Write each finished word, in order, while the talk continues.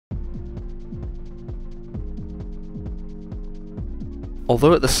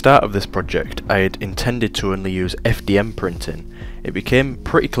Although at the start of this project I had intended to only use FDM printing, it became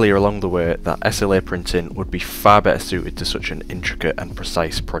pretty clear along the way that SLA printing would be far better suited to such an intricate and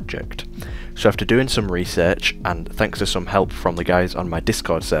precise project. So after doing some research, and thanks to some help from the guys on my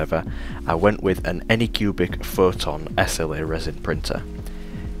Discord server, I went with an Anycubic Photon SLA resin printer.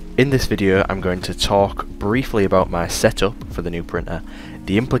 In this video I'm going to talk briefly about my setup for the new printer,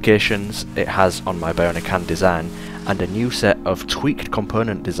 the implications it has on my Biomimetic design, and a new set of tweaked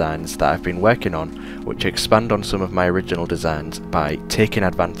component designs that I've been working on, which expand on some of my original designs by taking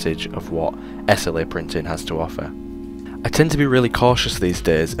advantage of what SLA printing has to offer. I tend to be really cautious these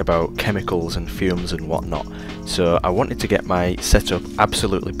days about chemicals and fumes and whatnot, so I wanted to get my setup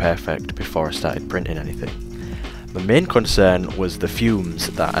absolutely perfect before I started printing anything. My main concern was the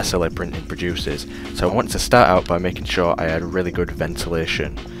fumes that SLA printing produces, so I wanted to start out by making sure I had really good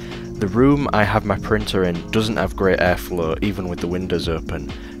ventilation. The room I have my printer in doesn't have great airflow even with the windows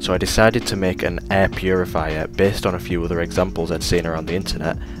open, so I decided to make an air purifier based on a few other examples I'd seen around the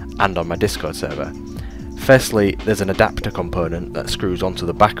internet and on my Discord server. Firstly, there's an adapter component that screws onto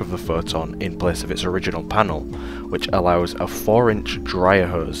the back of the Photon in place of its original panel, which allows a 4-inch dryer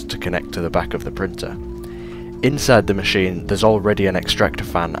hose to connect to the back of the printer. Inside the machine there's already an extractor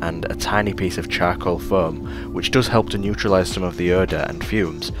fan and a tiny piece of charcoal foam, which does help to neutralise some of the odour and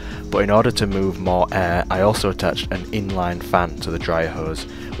fumes, but in order to move more air I also attached an inline fan to the dryer hose,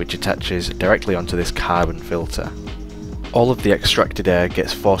 which attaches directly onto this carbon filter. All of the extracted air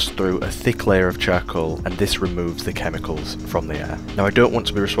gets forced through a thick layer of charcoal, and this removes the chemicals from the air. Now I don't want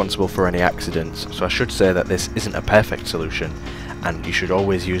to be responsible for any accidents, so I should say that this isn't a perfect solution, and you should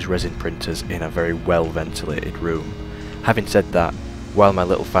always use resin printers in a very well ventilated room. Having said that, while my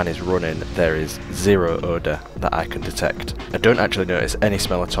little fan is running, there is zero odour that I can detect. I don't actually notice any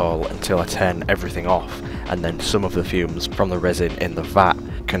smell at all until I turn everything off, and then some of the fumes from the resin in the vat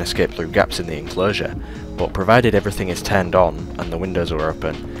can escape through gaps in the enclosure, but provided everything is turned on and the windows are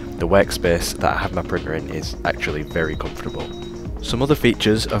open, the workspace that I have my printer in is actually very comfortable. Some other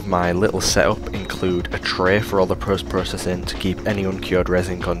features of my little setup include a tray for all the post-processing to keep any uncured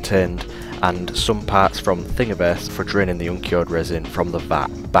resin contained, and some parts from Thingiverse for draining the uncured resin from the vat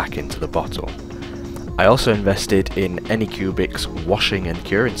back into the bottle. I also invested in Anycubic's washing and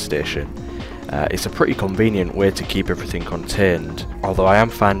curing station. It's a pretty convenient way to keep everything contained, although I am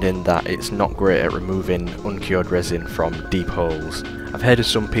finding that it's not great at removing uncured resin from deep holes. I've heard of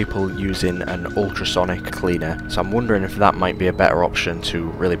some people using an ultrasonic cleaner, so I'm wondering if that might be a better option to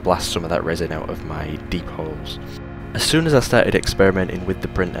really blast some of that resin out of my deep holes. As soon as I started experimenting with the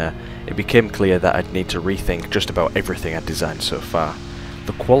printer, it became clear that I'd need to rethink just about everything I'd designed so far.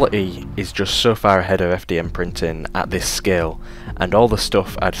 The quality is just so far ahead of FDM printing at this scale, and all the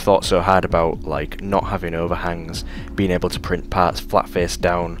stuff I'd thought so hard about, like not having overhangs, being able to print parts flat face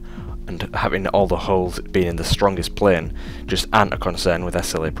down, and having all the holes being in the strongest plane, just aren't a concern with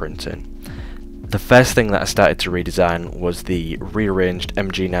SLA printing. The first thing that I started to redesign was the rearranged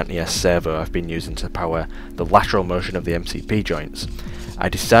MG90S servo I've been using to power the lateral motion of the MCP joints. I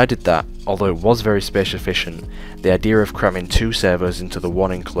decided that, although it was very space efficient, the idea of cramming 2 servos into the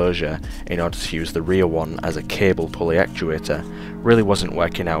one enclosure in order to use the rear one as a cable pulley actuator really wasn't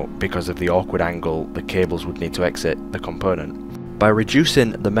working out because of the awkward angle the cables would need to exit the component. By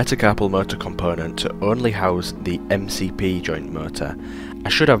reducing the metacarpal motor component to only house the MCP joint motor, I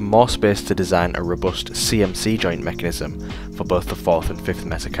should have more space to design a robust CMC joint mechanism for both the 4th and 5th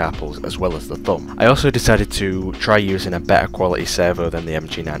metacarpals as well as the thumb. I also decided to try using a better quality servo than the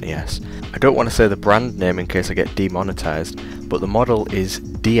MG90S. I don't want to say the brand name in case I get demonetized, but the model is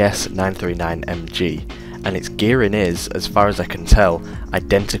DS939MG, and its gearing is, as far as I can tell,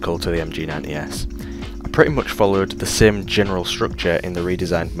 identical to the MG90S. I pretty much followed the same general structure in the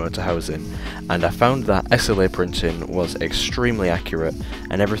redesigned motor housing, and I found that SLA printing was extremely accurate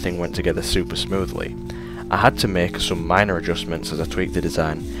and everything went together super smoothly. I had to make some minor adjustments as I tweaked the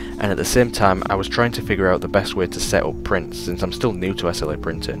design, and at the same time I was trying to figure out the best way to set up prints since I'm still new to SLA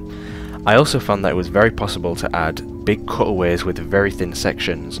printing. I also found that it was very possible to add big cutaways with very thin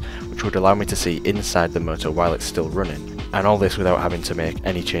sections, which would allow me to see inside the motor while it's still running, and all this without having to make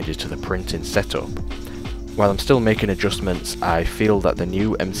any changes to the printing setup. While I'm still making adjustments, I feel that the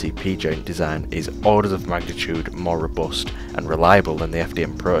new MCP joint design is orders of magnitude more robust and reliable than the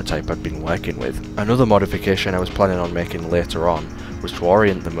FDM prototype I'd been working with. Another modification I was planning on making later on was to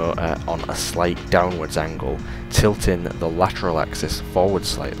orient the motor on a slight downwards angle, tilting the lateral axis forward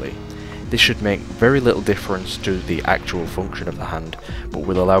slightly. This should make very little difference to the actual function of the hand, but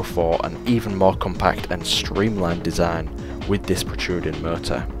will allow for an even more compact and streamlined design with this protruding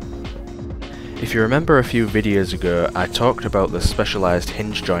motor. If you remember a few videos ago, I talked about the specialised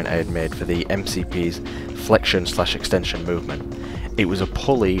hinge joint I had made for the MCP's flexion/extension movement. It was a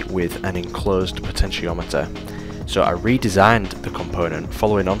pulley with an enclosed potentiometer. So I redesigned the component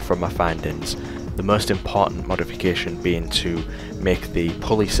following on from my findings, the most important modification being to make the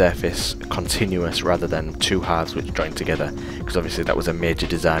pulley surface continuous rather than two halves which join together, because obviously that was a major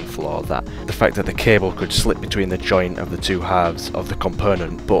design flaw, that the fact that the cable could slip between the joint of the two halves of the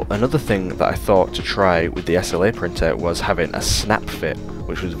component. But another thing that I thought to try with the SLA printer was having a snap fit,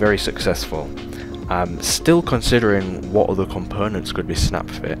 which was very successful. I'm still considering what other components could be snap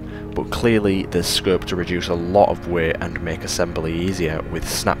fit, but clearly there's scope to reduce a lot of weight and make assembly easier with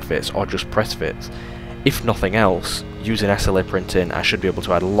snap fits or just press fits. If nothing else, using SLA printing I should be able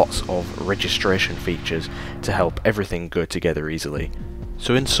to add lots of registration features to help everything go together easily.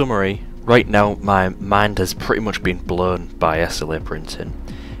 So in summary, right now my mind has pretty much been blown by SLA printing.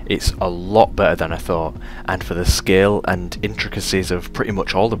 It's a lot better than I thought, and for the scale and intricacies of pretty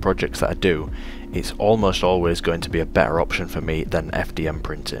much all the projects that I do, it's almost always going to be a better option for me than FDM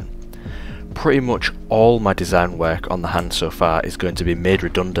printing. Pretty much all my design work on the hand so far is going to be made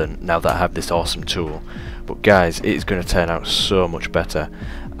redundant now that I have this awesome tool, but guys, it is going to turn out so much better.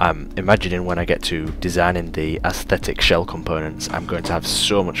 I'm imagining when I get to designing the aesthetic shell components, I'm going to have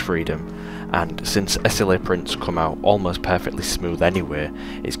so much freedom. And since SLA prints come out almost perfectly smooth anyway,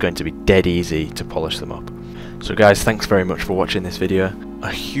 it's going to be dead easy to polish them up. So guys, thanks very much for watching this video.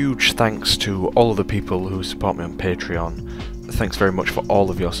 A huge thanks to all of the people who support me on Patreon. Thanks very much for all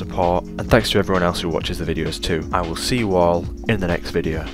of your support, and thanks to everyone else who watches the videos too. I will see you all in the next video.